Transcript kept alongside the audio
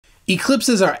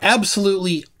Eclipses are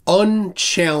absolutely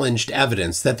unchallenged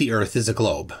evidence that the Earth is a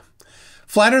globe.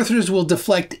 Flat Earthers will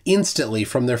deflect instantly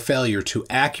from their failure to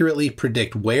accurately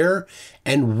predict where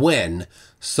and when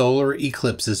solar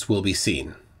eclipses will be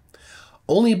seen.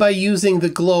 Only by using the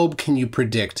globe can you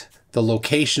predict the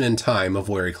location and time of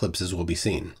where eclipses will be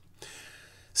seen.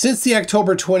 Since the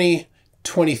October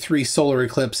 2023 solar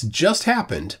eclipse just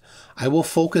happened, I will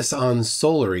focus on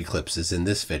solar eclipses in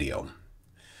this video.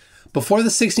 Before the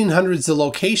 1600s, the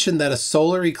location that a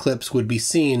solar eclipse would be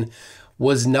seen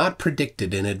was not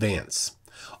predicted in advance.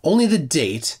 Only the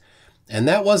date, and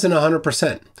that wasn't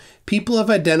 100%. People have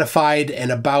identified an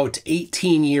about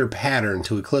 18-year pattern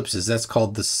to eclipses. That's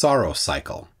called the Saros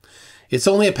cycle. It's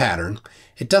only a pattern.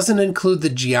 It doesn't include the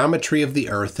geometry of the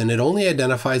Earth, and it only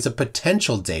identifies a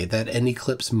potential day that an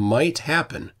eclipse might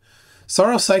happen.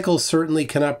 Saros cycles certainly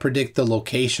cannot predict the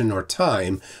location or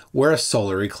time where a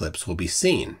solar eclipse will be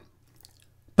seen.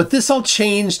 But this all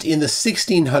changed in the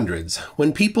 1600s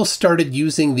when people started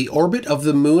using the orbit of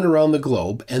the moon around the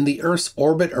globe and the Earth's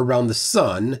orbit around the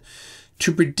sun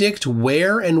to predict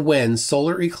where and when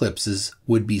solar eclipses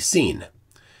would be seen.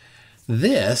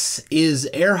 This is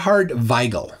Erhard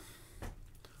Weigel.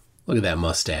 Look at that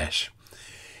mustache.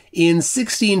 In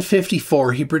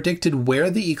 1654, he predicted where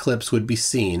the eclipse would be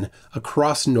seen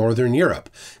across northern Europe.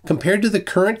 Compared to the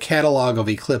current catalog of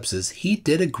eclipses, he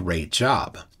did a great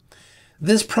job.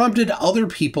 This prompted other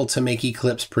people to make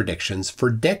eclipse predictions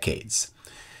for decades.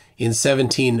 In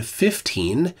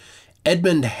 1715,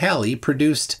 Edmund Halley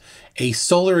produced a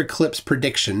solar eclipse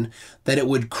prediction that it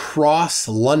would cross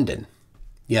London.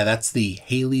 Yeah, that's the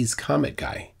Halley's Comet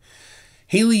guy.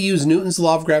 Halley used Newton's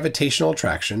law of gravitational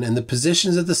attraction and the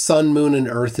positions of the sun, moon, and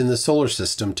Earth in the solar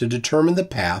system to determine the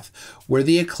path where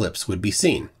the eclipse would be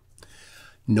seen.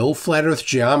 No flat Earth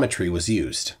geometry was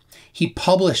used. He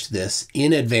published this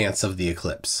in advance of the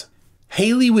eclipse.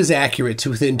 Halley was accurate to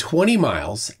within 20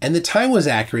 miles, and the time was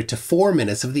accurate to 4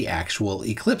 minutes of the actual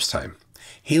eclipse time.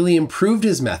 Halley improved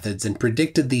his methods and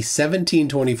predicted the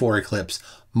 1724 eclipse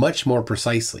much more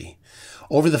precisely.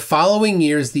 Over the following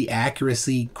years, the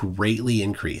accuracy greatly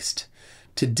increased.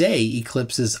 Today,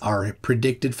 eclipses are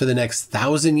predicted for the next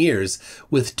 1,000 years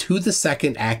with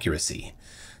to-the-second accuracy.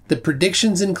 The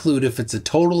predictions include if it's a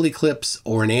total eclipse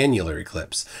or an annular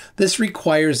eclipse. This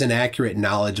requires an accurate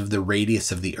knowledge of the radius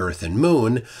of the Earth and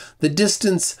Moon, the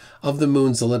distance of the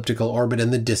Moon's elliptical orbit,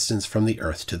 and the distance from the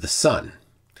Earth to the Sun.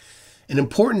 An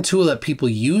important tool that people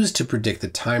use to predict the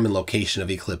time and location of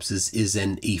eclipses is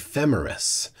an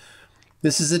ephemeris.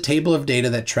 This is a table of data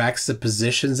that tracks the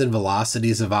positions and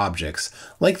velocities of objects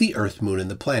like the Earth, Moon, and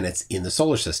the planets in the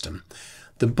solar system.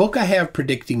 The book I have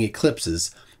predicting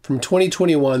eclipses from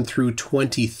 2021 through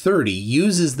 2030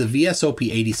 uses the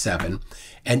VSOP87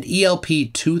 and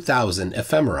ELP2000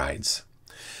 Ephemerides.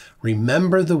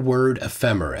 Remember the word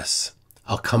ephemeris.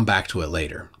 I'll come back to it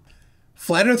later.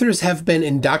 Flat Earthers have been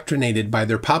indoctrinated by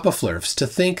their Papa Flurfs to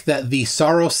think that the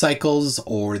Saros cycles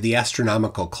or the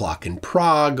astronomical clock in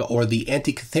Prague or the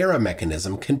Antikythera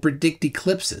mechanism can predict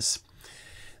eclipses.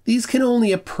 These can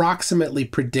only approximately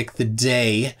predict the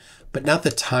day, but not the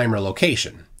time or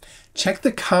location. Check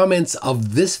the comments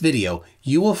of this video.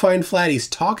 You will find flatties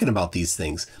talking about these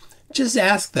things. Just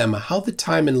ask them how the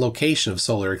time and location of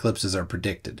solar eclipses are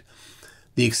predicted.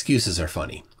 The excuses are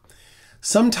funny.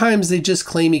 Sometimes they just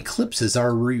claim eclipses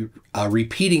are a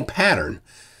repeating pattern.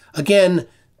 Again,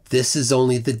 this is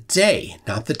only the day,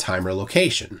 not the time or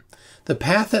location. The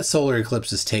path that solar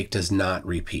eclipses take does not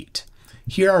repeat.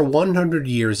 Here are 100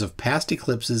 years of past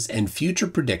eclipses and future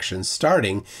predictions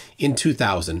starting in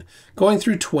 2000, going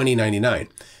through 2099.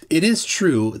 It is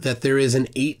true that there is an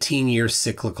 18-year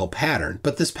cyclical pattern,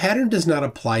 but this pattern does not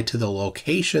apply to the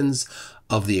locations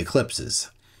of the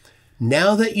eclipses.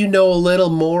 Now that you know a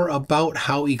little more about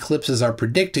how eclipses are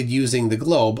predicted using the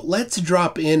globe, let's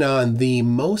drop in on the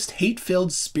most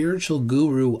hate-filled spiritual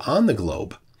guru on the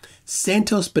globe,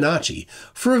 Santos Binachi,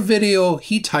 for a video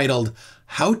he titled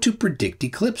How to Predict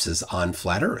Eclipses on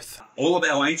Flat Earth. All of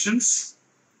our ancients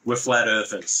were flat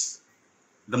earthers.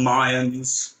 The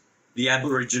Mayans, the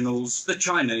Aboriginals, the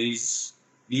Chinese,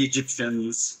 the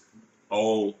Egyptians,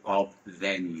 all of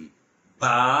them,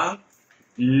 bar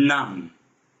none.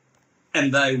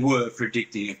 And they were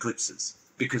predicting eclipses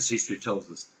because history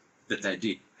tells us that they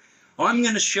did. I'm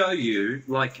going to show you,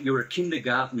 like you're a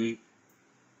kindergarten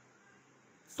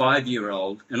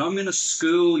 5-year-old, and I'm going to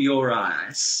school your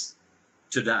ass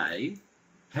today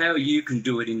how you can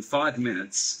do it in 5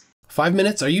 minutes. 5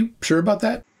 minutes? Are you sure about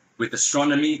that? With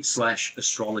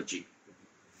astronomy/astrology.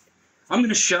 I'm going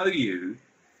to show you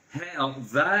how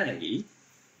they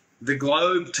The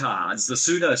globetards, the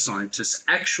pseudoscientists,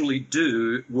 actually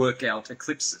do work out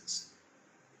eclipses.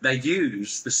 They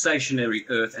use the stationary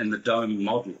Earth and the dome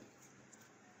model.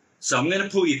 So I'm going to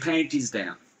pull your panties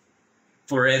down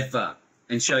forever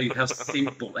and show you how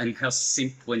simple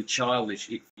and childish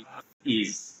it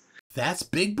is. That's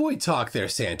big boy talk there,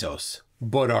 Santos.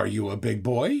 But are you a big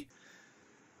boy?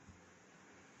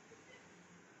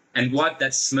 And wipe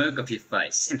that smirk off your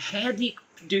face. And how do you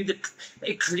do the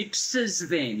eclipses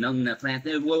then on the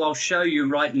planet? Well, I'll show you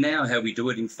right now how we do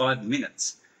it in 5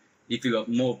 minutes. If you've got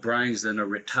more brains than a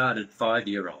retarded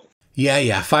 5-year-old.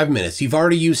 Yeah, 5 minutes. You've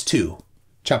already used 2.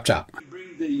 Chop, chop.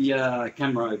 Bring the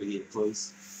camera over here,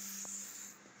 please.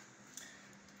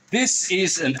 This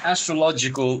is an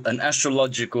astrological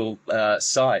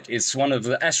site. It's one of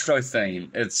the Astro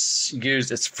theme.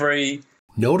 It's free.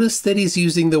 Notice that he's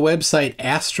using the website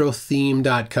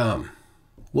astrotheme.com.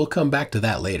 We'll come back to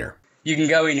that later. You can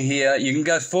go in here, you can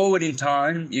go forward in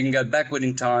time, you can go backward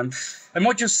in time. And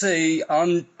what you'll see,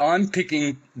 I'm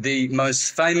picking the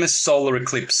most famous solar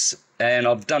eclipse, and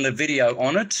I've done a video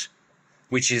on it,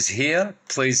 which is here.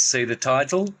 Please see the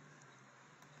title.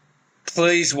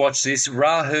 Please watch this.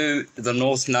 Rahu, the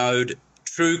North Node,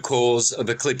 True Cause of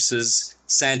Eclipses,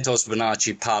 Santos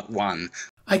Binachi, Part 1.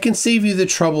 I can save you the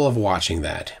trouble of watching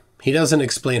that. He doesn't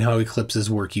explain how eclipses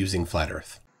work using flat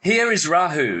Earth. Here is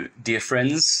Rahu, dear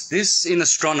friends. This in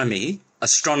astronomy,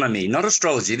 not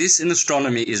astrology, this in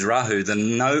astronomy is Rahu, the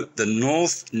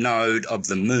north node of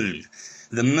the moon.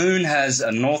 The moon has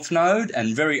a north node,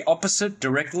 and very opposite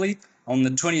directly on the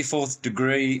 24th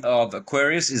degree of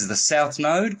Aquarius is the south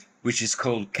node, which is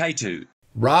called Ketu.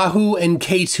 Rahu and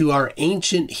Ketu are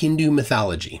ancient Hindu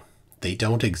mythology. They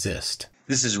don't exist.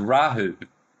 This is Rahu,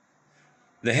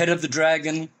 the head of the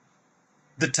dragon,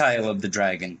 the tail of the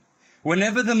dragon.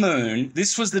 Whenever the moon,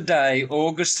 this was the day,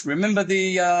 August, remember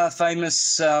the famous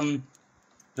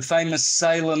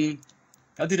Salem,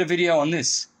 I did a video on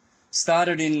this,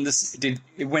 started in this, it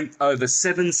went over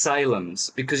 7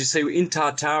 Salems, because you see in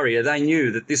Tartaria they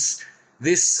knew that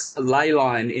this ley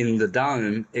line in the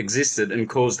dome existed and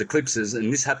caused eclipses,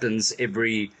 and this happens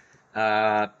every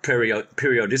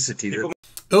periodicity.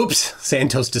 Oops,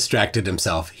 Santos distracted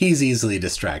himself. He's easily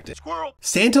distracted. Squirrel.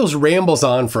 Santos rambles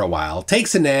on for a while,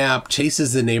 takes a nap,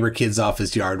 chases the neighbor kids off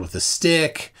his yard with a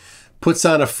stick, puts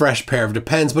on a fresh pair of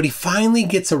Depends, but he finally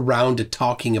gets around to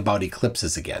talking about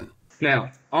eclipses again.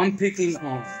 Now, I'm giving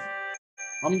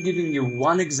you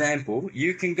one example.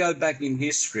 You can go back in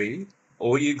history,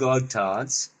 all you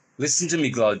globetards. Listen to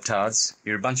me, globetards.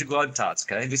 You're a bunch of globetards,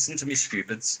 okay? Listen to me,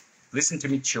 stupids. Listen to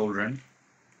me, children.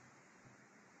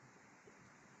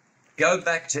 Go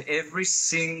back to every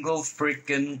single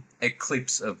freaking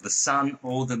eclipse of the sun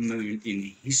or the moon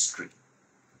in history.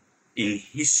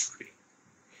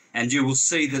 And you will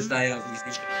see that they are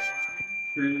within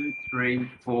 2,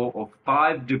 3, 4, or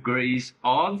 5 degrees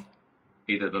of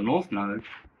either the north node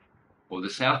or the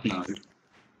south node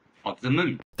of the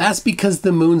moon. That's because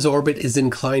the moon's orbit is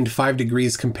inclined 5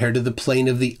 degrees compared to the plane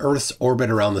of the Earth's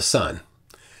orbit around the sun.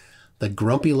 The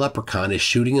grumpy leprechaun is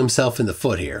shooting himself in the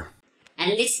foot here.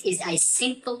 And this is a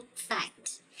simple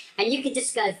fact. And you can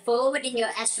just go forward in your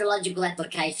astrological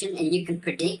application and you can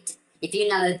predict, if you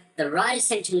know the right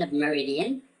ascension of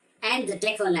meridian and the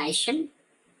declination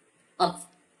of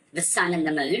the sun and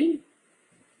the moon,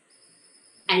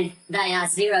 and they are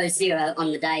 0, 0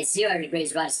 on the day, 0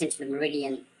 degrees right ascension of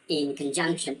meridian in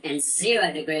conjunction and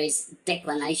 0 degrees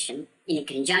declination in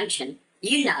conjunction,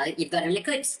 you know you've got an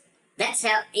eclipse. That's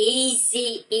how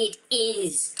easy it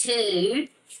is to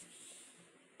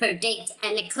predict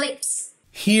an eclipse.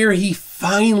 Here he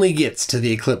finally gets to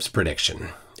the eclipse prediction.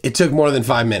 It took more than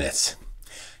 5 minutes.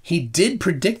 He did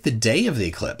predict the day of the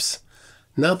eclipse,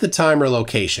 not the time or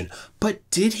location, but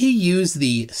did he use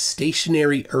the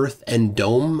stationary Earth and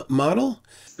dome model?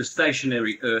 The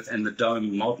stationary Earth and the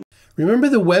dome model. Remember,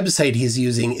 the website he's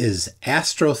using is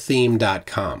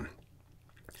astrotheme.com.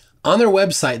 On their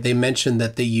website, they mentioned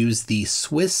that they use the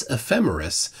Swiss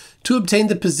Ephemeris to obtain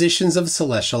the positions of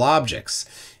celestial objects.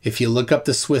 If you look up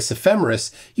the Swiss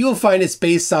Ephemeris, you will find it's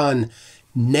based on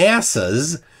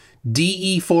NASA's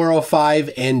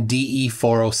DE405 and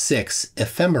DE406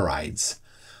 Ephemerides.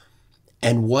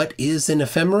 And what is an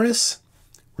ephemeris?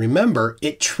 Remember,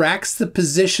 it tracks the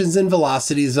positions and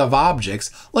velocities of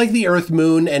objects like the Earth,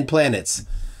 Moon, and planets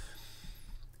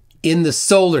in the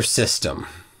solar system.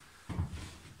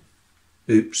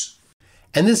 Oops.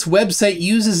 And this website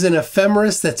uses an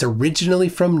ephemeris that's originally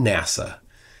from NASA.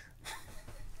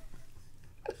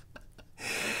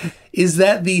 Is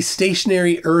that the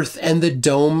stationary Earth and the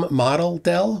dome model,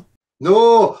 Del?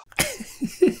 No!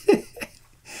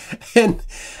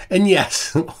 And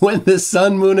yes, when the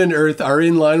sun, moon, and earth are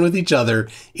in line with each other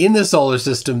in the solar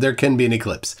system, there can be an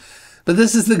eclipse. But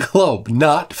this is the globe,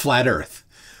 not flat earth.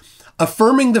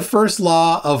 Affirming the first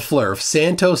law of Flurf,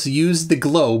 Santos used the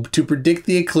globe to predict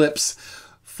the eclipse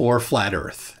for flat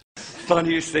earth.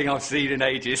 Funniest thing I've seen in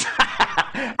ages.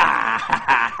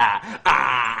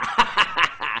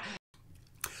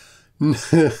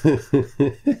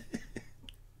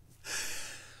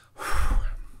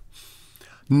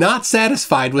 Not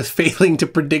satisfied with failing to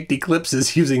predict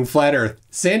eclipses using flat earth,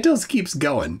 Santos keeps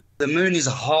going. The moon is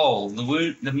a hole. The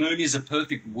moon is a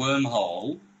perfect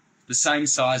wormhole, the same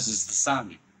size as the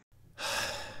sun.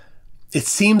 It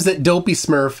seems that Dopey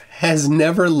Smurf has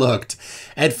never looked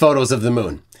at photos of the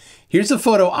moon. Here's a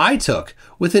photo I took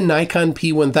with a Nikon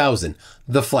P1000,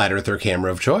 the flat earther camera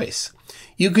of choice.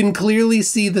 You can clearly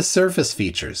see the surface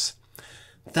features.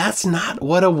 That's not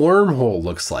what a wormhole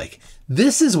looks like.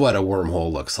 This is what a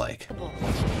wormhole looks like.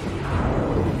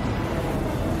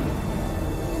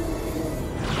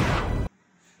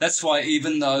 That's why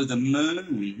even though the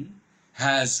moon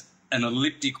has an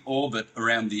elliptic orbit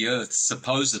around the Earth,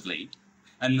 supposedly,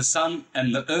 and the sun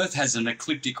and the Earth has an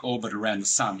ecliptic orbit around the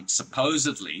sun,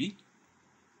 supposedly,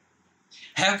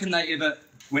 how can they ever,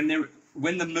 when the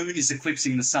moon is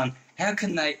eclipsing the sun, how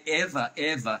can they ever,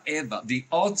 the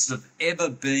odds of ever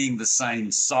being the same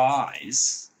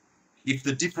size, if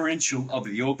the differential of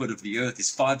the orbit of the Earth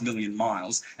is 5 million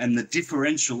miles and the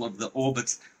differential of the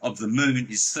orbit of the moon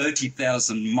is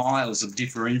 30,000 miles of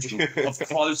differential of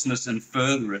closeness and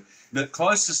further. The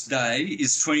closest day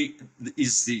is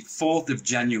the 4th of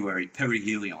January,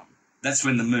 perihelion. That's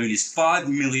when the moon is 5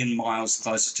 million miles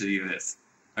closer to the Earth,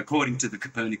 according to the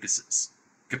Copernicans.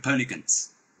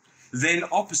 Then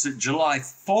opposite July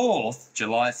 4th,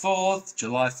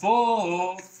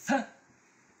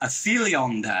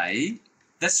 Aphelion Day,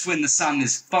 that's when the sun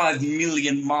is 5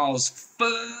 million miles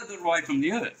further away from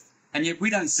the Earth. And yet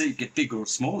we don't see it get bigger or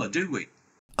smaller, do we?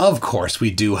 Of course we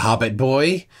do, Hobbit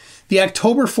boy. The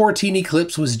October 14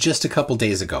 eclipse was just a couple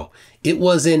days ago. It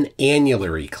was an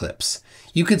annular eclipse.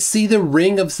 You could see the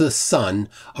ring of the sun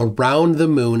around the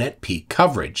moon at peak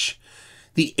coverage.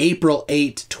 The April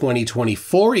 8,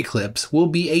 2024 eclipse will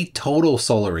be a total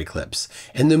solar eclipse,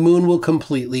 and the moon will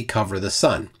completely cover the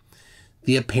sun.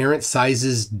 The apparent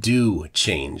sizes do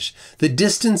change. The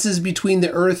distances between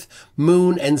the Earth,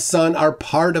 Moon, and Sun are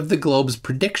part of the globe's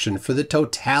prediction for the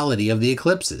totality of the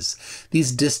eclipses.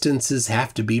 These distances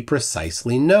have to be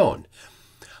precisely known.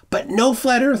 But no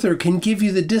flat earther can give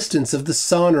you the distance of the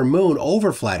Sun or Moon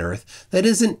over flat Earth that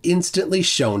isn't instantly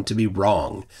shown to be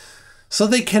wrong. So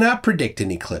they cannot predict an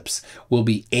eclipse will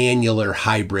be annular,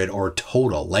 hybrid, or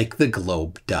total like the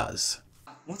globe does.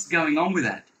 What's going on with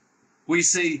that? We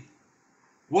see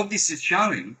what this is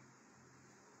showing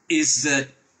is that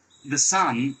the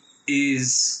sun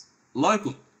is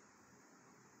local.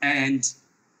 And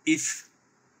if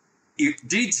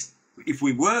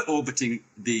we were orbiting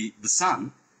the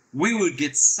sun, we would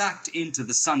get sucked into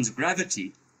the sun's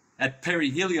gravity at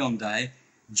perihelion day,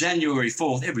 January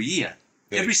 4th, every year.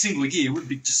 Yeah. Every single year would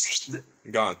be just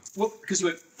gone. Well, because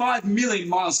we're 5 million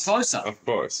miles closer. Of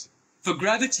course. For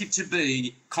gravity to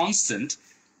be constant,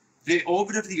 the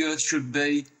orbit of the Earth should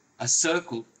be a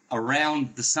circle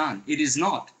around the sun. It is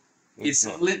not. It's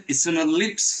an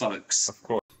ellipse, folks. Of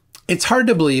course. It's hard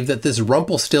to believe that this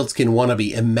Rumpelstiltskin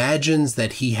wannabe imagines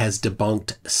that he has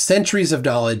debunked centuries of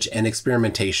knowledge and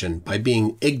experimentation by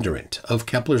being ignorant of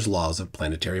Kepler's laws of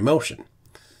planetary motion.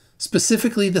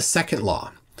 Specifically, the second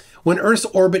law. When Earth's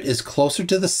orbit is closer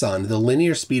to the sun, the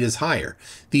linear speed is higher.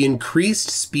 The increased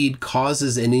speed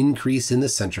causes an increase in the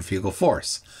centrifugal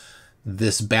force.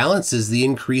 This balances the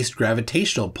increased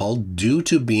gravitational pull due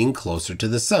to being closer to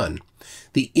the sun.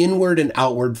 The inward and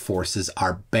outward forces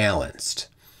are balanced.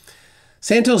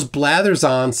 Santos blathers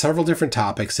on several different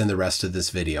topics in the rest of this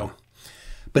video.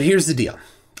 But here's the deal.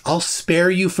 I'll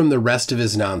spare you from the rest of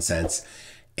his nonsense,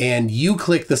 and you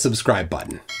click the subscribe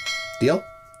button. Deal?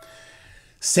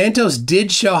 Santos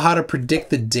did show how to predict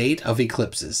the date of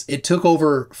eclipses. It took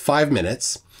over 5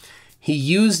 minutes. He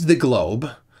used the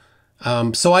globe.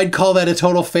 So I'd call that a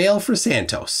total fail for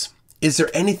Santos. Is there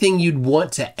anything you'd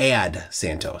want to add,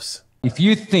 Santos? If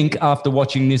you think after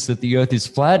watching this that the Earth is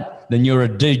flat, then you're a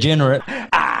degenerate.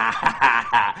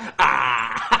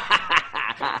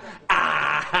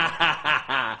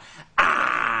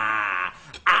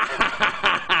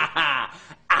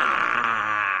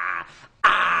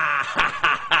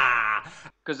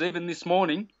 Because even this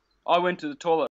morning, I went to the toilet.